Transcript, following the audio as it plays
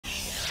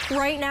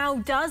Right now,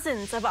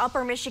 dozens of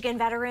Upper Michigan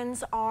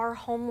veterans are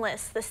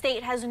homeless. The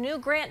state has new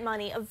grant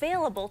money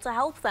available to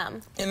help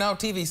them. And now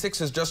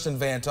TV6's Justin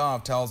Van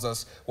Tov tells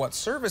us what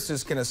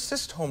services can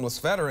assist homeless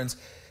veterans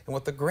and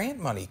what the grant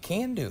money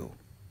can do.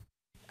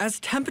 As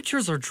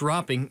temperatures are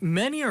dropping,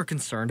 many are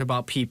concerned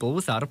about people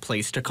without a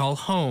place to call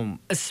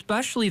home,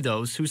 especially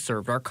those who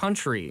served our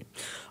country.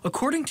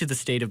 According to the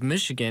state of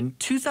Michigan,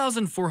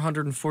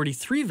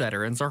 2,443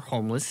 veterans are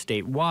homeless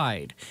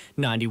statewide.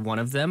 91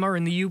 of them are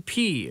in the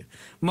UP.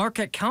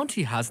 Marquette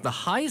County has the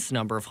highest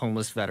number of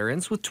homeless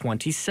veterans with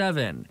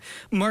 27.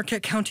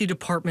 Marquette County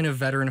Department of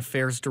Veteran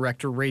Affairs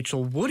Director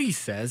Rachel Woody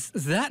says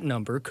that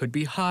number could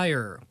be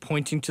higher,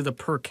 pointing to the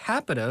per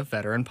capita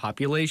veteran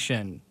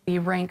population. We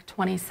rank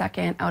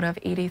 22nd out of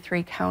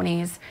 83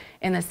 counties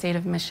in the state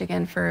of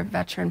Michigan for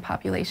veteran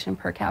population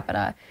per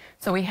capita.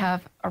 So we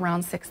have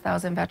around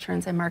 6,000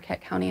 veterans in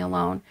Marquette County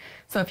alone.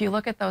 So if you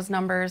look at those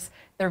numbers,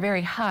 they're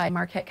very high.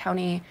 Marquette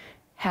County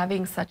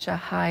having such a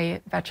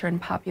high veteran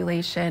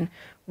population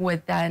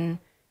would then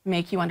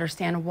make you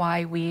understand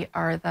why we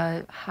are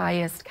the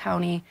highest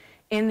county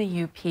in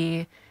the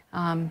UP,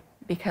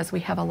 because we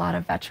have a lot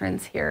of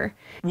veterans here.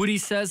 Woody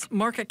says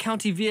Marquette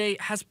County VA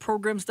has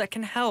programs that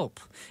can help.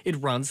 It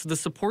runs the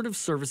Supportive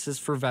Services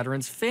for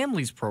Veterans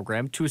Families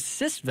program to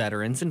assist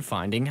veterans in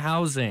finding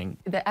housing.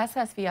 The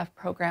SSVF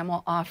program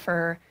will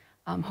offer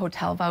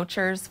hotel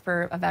vouchers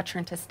for a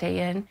veteran to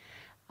stay in.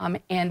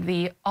 And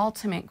the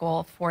ultimate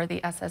goal for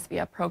the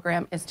SSVF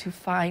program is to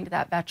find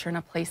that veteran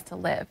a place to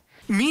live.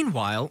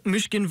 Meanwhile,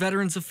 Michigan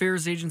Veterans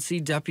Affairs Agency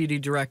Deputy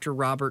Director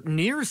Robert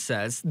Neer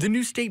says the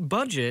new state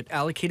budget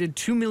allocated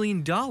 $2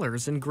 million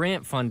in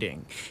grant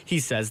funding. He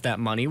says that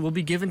money will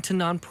be given to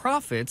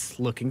nonprofits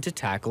looking to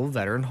tackle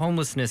veteran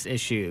homelessness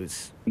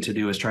issues. To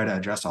do is try to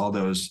address all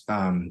those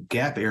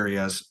gap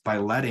areas by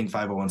letting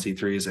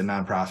 501c3s and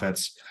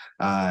nonprofits,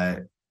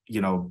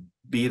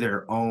 be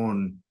their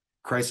own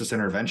crisis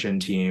intervention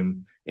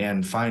team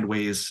and find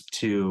ways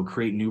to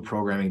create new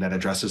programming that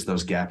addresses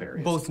those gap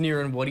areas. Both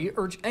Neer and Woody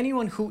urge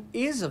anyone who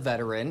is a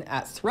veteran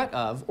at threat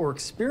of or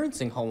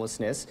experiencing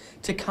homelessness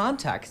to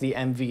contact the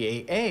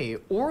MVAA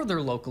or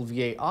their local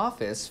VA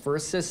office for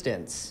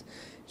assistance.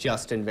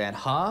 Justin Van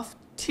Hoff,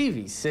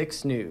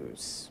 TV6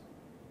 News.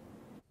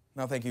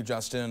 Now, thank you,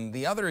 Justin.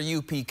 The other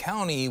UP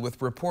county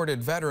with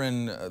reported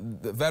veterans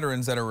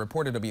that are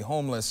reported to be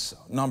homeless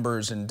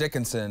numbers in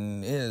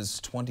Dickinson is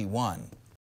 21.